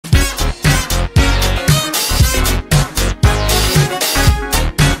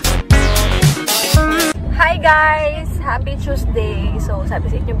guys! Happy Tuesday! So, sabi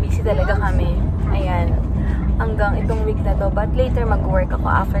sa inyo, busy talaga kami. Ayan. Hanggang itong week na to. But later, mag-work ako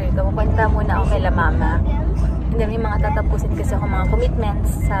after ito. Pupunta muna ako kay La Mama. And then, may mga tatapusin kasi ako mga commitments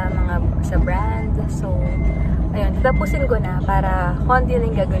sa brand. So, ayun. Tatapusin ko na para konti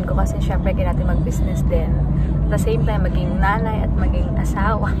lang gagawin ko kasi syempre kaya natin mag-business din. At the same time, maging nanay at maging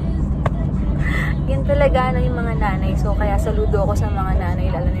asawa. Yan talaga yung mga nanay. So, kaya saludo ako sa mga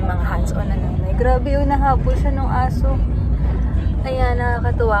nanay, lalo na yung mga hands-on na nanay. Grabe yung nahabol siya ng aso. Kaya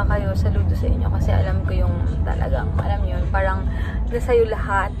nakakatuwa kayo. Saludo sa inyo kasi alam ko yung talagang, alam yun, parang nasa'yo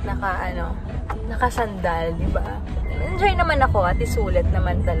lahat, nakasandal, diba? Enjoy naman ako at isulat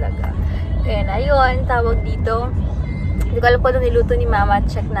naman talaga. And ayun, tawag dito. Hindi ko alam po ito niluto ni Mama.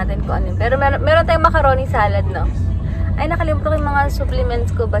 Check natin kung ano. Pero meron tayong macaroni salad, no? Ay, nakalimutan ko yung mga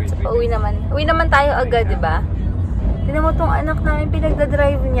supplements ko. But pauwi naman. Uwi naman tayo agad, diba? Tignan mo tong anak namin,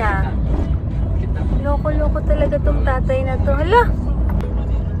 pinagdadrive niya. Loko-loko talaga tong tatay na to. Hala!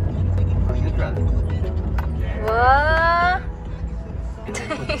 Wow! Put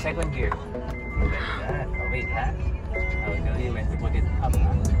the second gear. Wait, that. I will tell you when to put it up.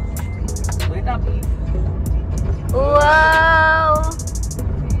 Put it up. Wow!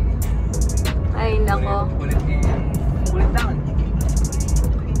 Ay, nako. Pull it down.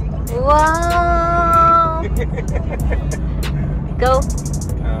 Wow! Go!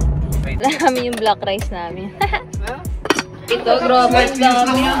 Wait. Wala kami yung black rice namin. Ito, grabe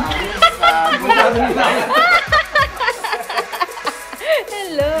dami.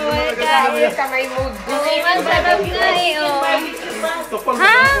 Hello, my guys. Kamay mood. Ang sarap nga eh, oh.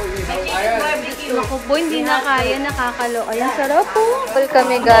 Ha? Naku po, hindi na kaya, nakakalo. Ayan, sarap po. Full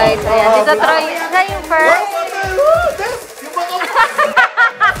kami, guys. Ayan, dito try na yung first.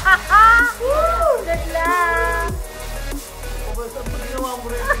 Good luck.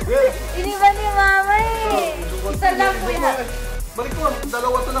 Iniba ni Mama eh. Isa lang po yan. Balik ko,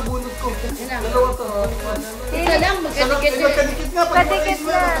 dalawa to na bunot ko. Dalawa to. Isa lang, magkadikit yun. Kadikit nga, Kadikit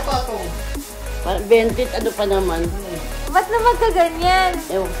na. 20, ano pa naman. Ba't naman ka ganyan?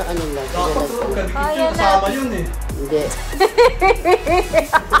 Ewan sa kanila. Dapat ro, kadikit Oh, yun. yan na. Kasama yun eh. Hindi.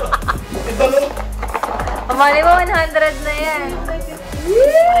 Dalawa. Kamali mo, 100 na yan.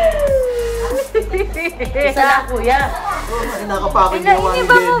 Isa lang, kuya. Nakapakin niya one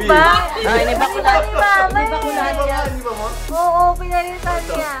Iniba mo baby. ba? Iniba ko lahat. Iniba ko lahat yan. Iniba mo? Oo, pinalitan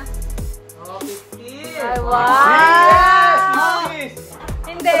niya. Oh, 50. Ay, wow! Yes!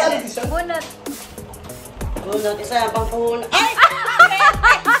 Hindi, bunot. Bunot, isa yung pangpuhunan. Ay!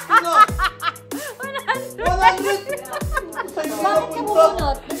 Ano? 100! Sa'yo na napunta.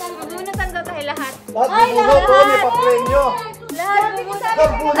 Bunot ang gagawin lahat. Lahat ng bunot ko, may papremyo. Lahat bunot.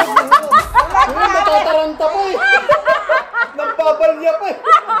 Lahat bunot mo. Uy, natataranta po eh. Nagbabalya pa eh.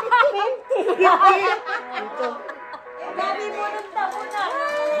 Dami bunot na muna.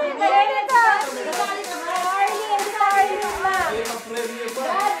 Kaya nito. Arlene na. May papremyo pa.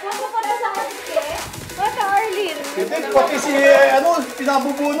 Buko pa na sa kanike. Bata Arlene. Hindi, pati si,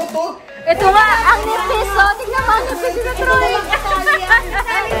 pinabubunot to. Ito nga, ang nipis, oh. Tingnan mo, ang nipis na Troy.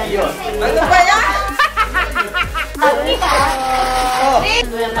 Ano ba yan? Ano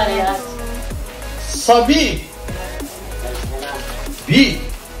yan parehas? Sabi. B.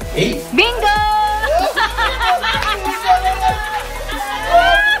 A. Bingo!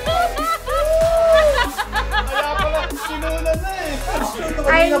 Kaya pala, sinulan na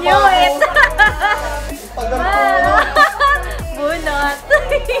eh. I knew it! Tagal-tagal. Bunot!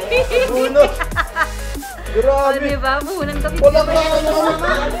 Bunot. O, Grabe. diba? Bunot ka. Wala pa ano.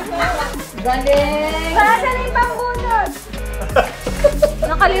 Galing! Saan yung pambunot?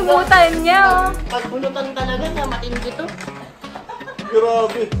 Nakalimutan niya, oh. Pagbunutan talaga na matindi to.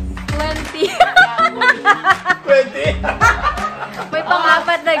 Grabe. 20. 20. May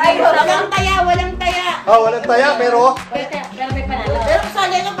pang-apat na game. Walang taya, walang taya. Ah, walang taya pero. Pero may panalo. Pero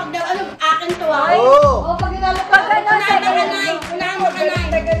sali ka pag ano, akin to ah. Oo. Pag ano, Unahan mo kanay.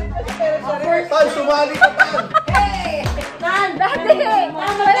 Tan, sumali ka tan. Tan, dati!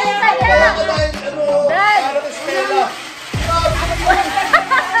 Walang taya! Kaya ka dahil ano, Dad. parang estela.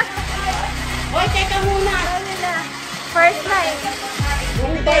 Hoy, teka muna. Ano na? First night.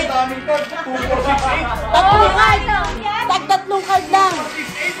 Yung tayo, daming card. 2, 4, 6, 8. Tatlong card. Tatlong card lang.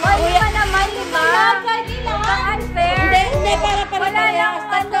 O, lima naman, lima. Ang unfair. Hindi, para Wala lang,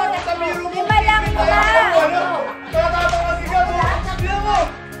 ano. Lima lang, lima. Kaya tatawagin ka mo. Sino mo?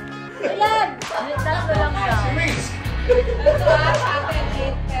 Ilan? Tatlo lang siya.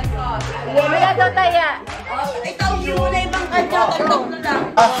 Wala daw taya. Ikaw yung muna ibang card nyo. Tatlong na lang.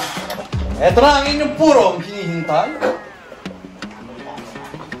 Eto na ang inyong purong hinihintay.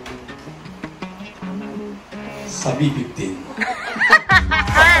 Sa B15.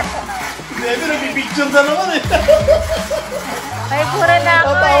 Hindi, nag-picture na naman eh. Ay, pura na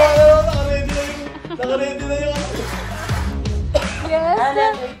ako Tawa eh. na naman, naka-ready na yung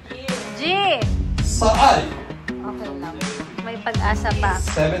Yes. G. Sa I. Okay lang. May pag-asa pa.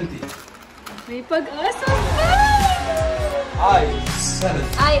 70. May pag-asa pa. I, 70.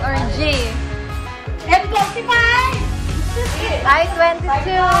 I or G? M25! I,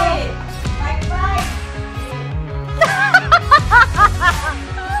 22.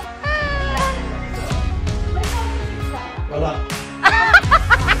 Wala.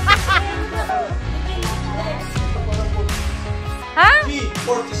 Ha? G,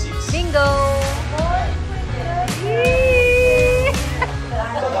 46. Bingo.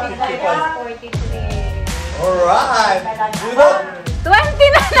 Alright. You know? 20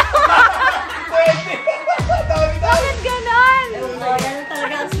 na naman. 20. Dami. Bakit ganon? Yan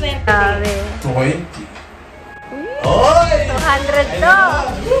talaga ang swerte. Sabi. 20. Oy! 200 to.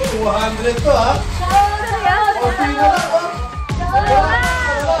 200 to ha? O, tingnan na lang.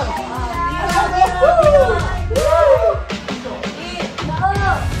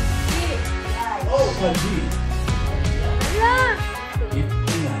 Oh, sa G.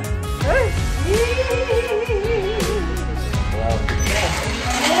 Ito na.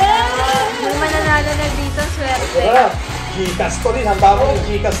 May mananalo na dito, swerte. Tara, Gcash to rin. Handa mo yung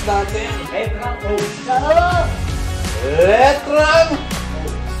Gcash natin. Letrang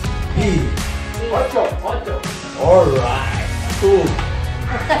B. 8. Alright. 2.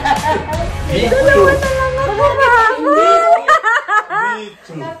 B2.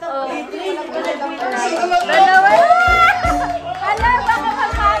 Dalawa. Hala, baka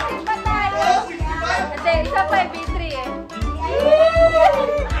kapatid pa tayo. Hindi, isa pa yung B3 eh.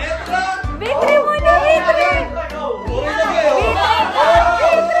 B3 muna, B3.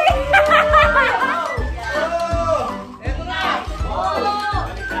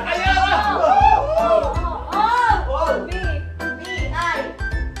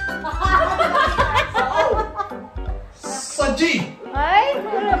 Sa G. Ay,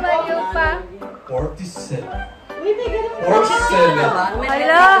 puro mayo pa. 47. 47.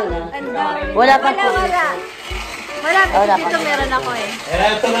 Hala, ang dami. Wala pa po. Wala. Wala, kasi dito meron ako eh.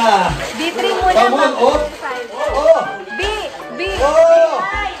 Eto na. B3 muna. Come on, oh. Oh. B. Oh.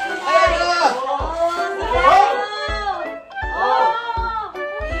 Ayan na.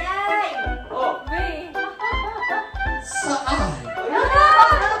 Sa I.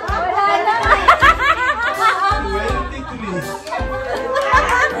 Wala na. 23.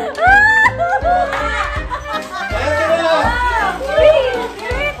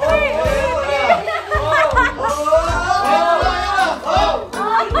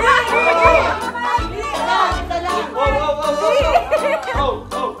 Eto na.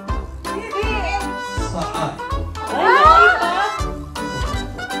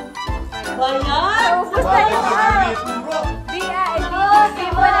 Ubus na yung B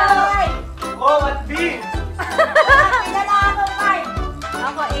muna.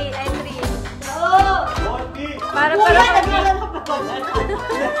 Ako A, I 3. Para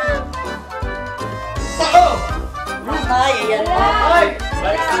Sa O. Ay, ayan.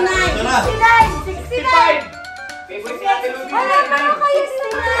 Ito na. 65! Wala pa ako yung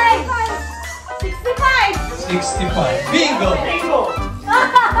 65. Bingo.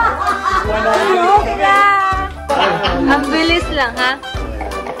 Wala. Ang bilis lang, ha?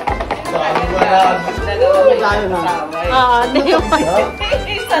 Oo, di mo.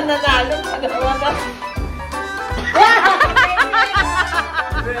 Isa nanalo pa naman.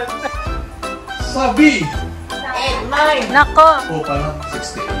 Sa B. Nako. O pala,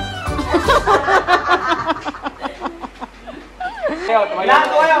 68.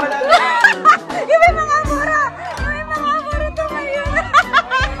 Yung may mga mura. Yung may mga mura tumayo.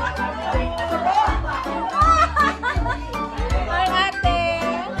 Ay, ate.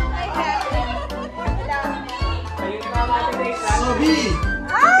 Ay, ate. Sa B.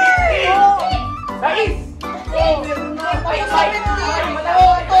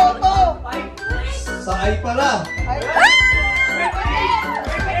 Sa I pala.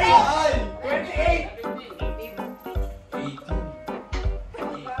 Sa I.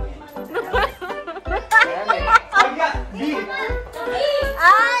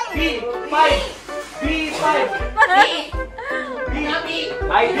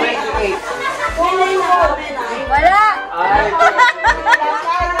 28. Wala.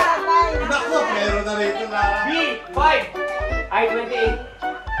 Naku, meron na rito na. B5. I28.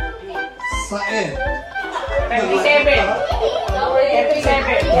 Sa N. 57. 57.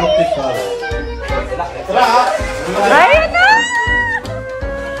 45. Tara ha. Ayun na.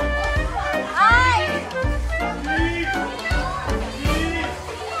 Ay.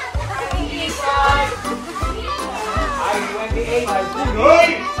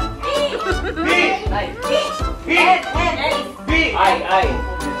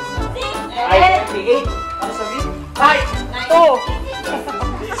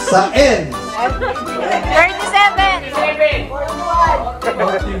 Sa N. 37.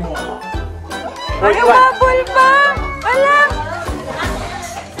 Ay, umabol pa! Alam!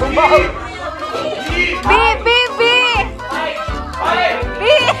 B! B! B! B!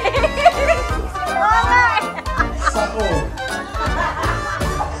 Sa O.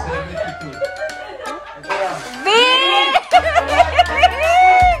 B!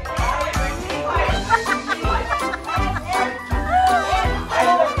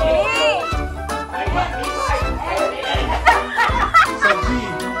 Sa G.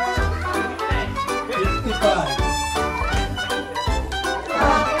 55.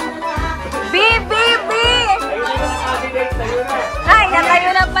 B! B! B! Ay,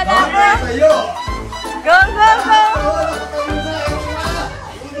 natayo na pala ako! Tayo. Go! Go! Go!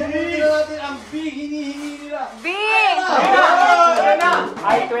 Hinihingi natin ang B. Hinihingi nila. B!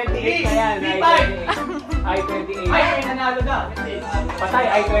 I-28 na yan. I-28. Ay, nanalo na. Patay,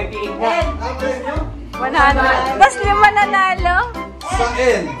 I-28 na. 100. Tapos 5 nanalo. Sa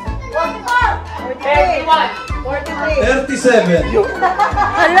N. 37.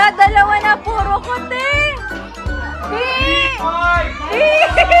 Hala, dalawa na puro kote. B! B!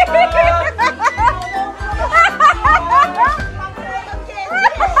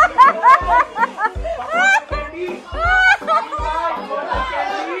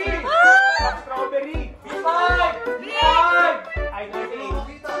 Strawberry.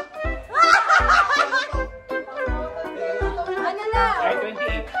 Ano na?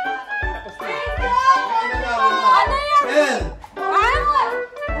 I-28. Tapos na. Ano yan? N. Ano?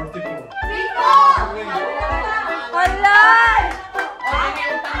 44. Hala!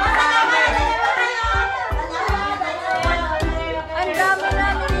 Ang dami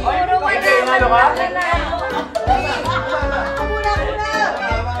natin. Puro Nanalo ka?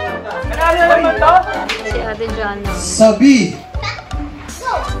 Nanalo naman to? Si Ate Jana. Sa B.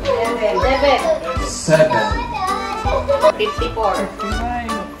 7. 54.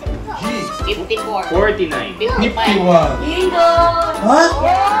 G. 54. 49. 51. Bingo! Ha?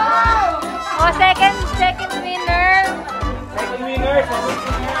 Oh, second winner. Second winner.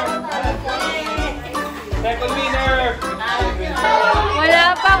 Second winner. Wala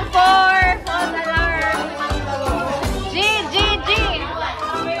pang 4. G, G, G.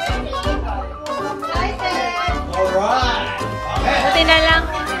 Alright. Buti na lang.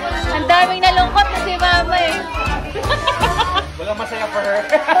 Ang daming nalungkot na si Mama eh. Walang masaya for her.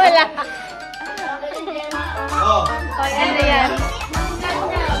 Wala. Oh. Okay, ano yan?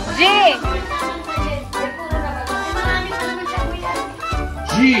 G.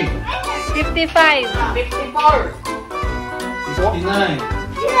 G. 55. 54. 59. 59.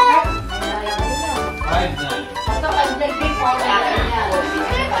 Ito pag nag-before natin yan.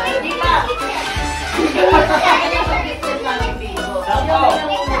 Hindi pa.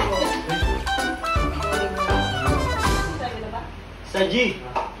 Sa G.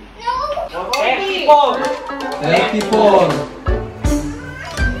 34.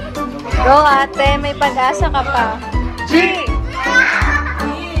 Go ate, may pag-asa ka pa. G.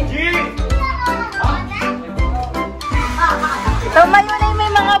 G. Tumayo na yung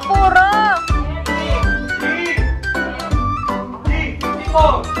may mga puro.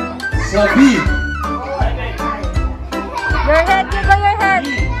 Sa B. Your head, you go your head.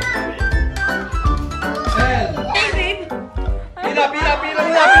 N. Pila.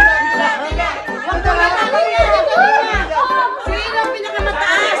 Sino ang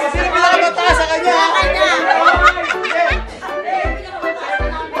pinakamataas? Sino pinakamataas sa kanya?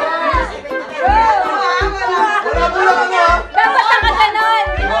 Dapat nakaganon.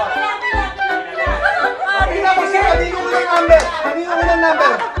 Pila mo siya. Kanino unang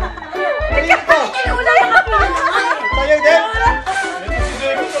number? Kanino pa? Sa'yo din?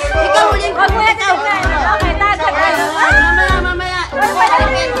 Ikaw ulit. Huwag mo na tignan. Okay, tagaganon. Mamaya.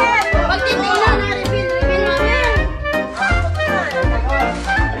 Pag titignan na, refill mamaya.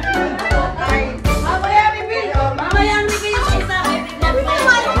 Mamaya, refill. Mamaya, refill yung isa.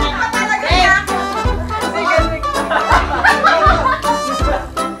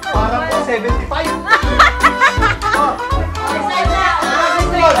 Parang po 75.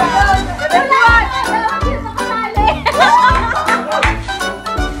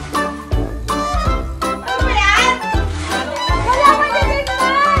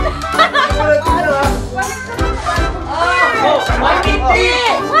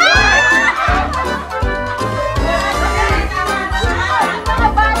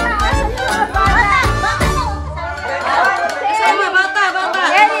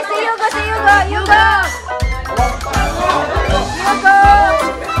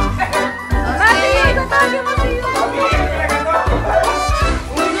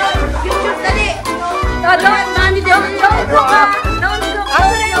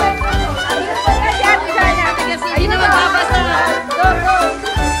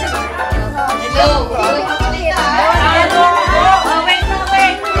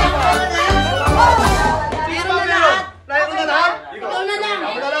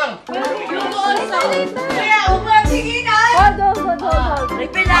 Ano lang? Kaya, umar, sige na! Hold.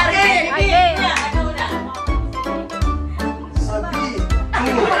 Pilari! Again. Sabi.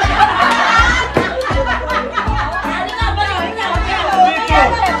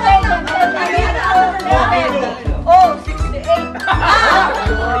 Oh, 68.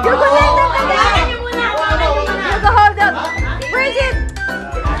 You go let them again. You go hold up. Bridget.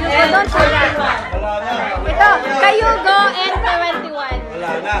 You go, don't show that. Wala na. Ito, kayo go and 21.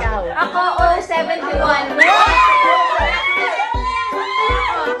 Wala na. Ako, 71.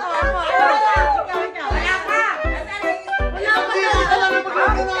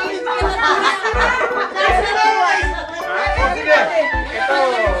 Sige. Ito.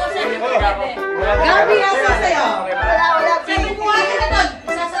 Gabi, asa sa'yo? Wala. 71.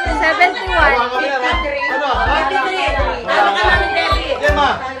 71. Ano? Talo ka namin, Debbie. Sige, ma.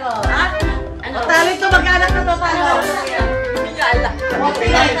 Talo ito, mag-anak na to, talo.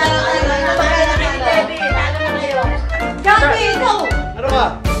 Gabi, ito. Ano ba?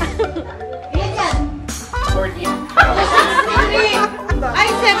 Ilan yan? 40. Ay,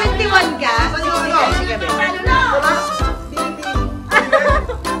 71 ka? Sige, be. Talo na.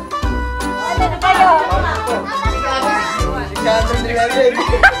 Ano na kayo? Si Catherine Regalien.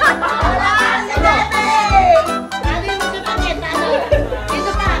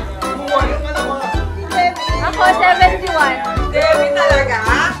 Ako, 71.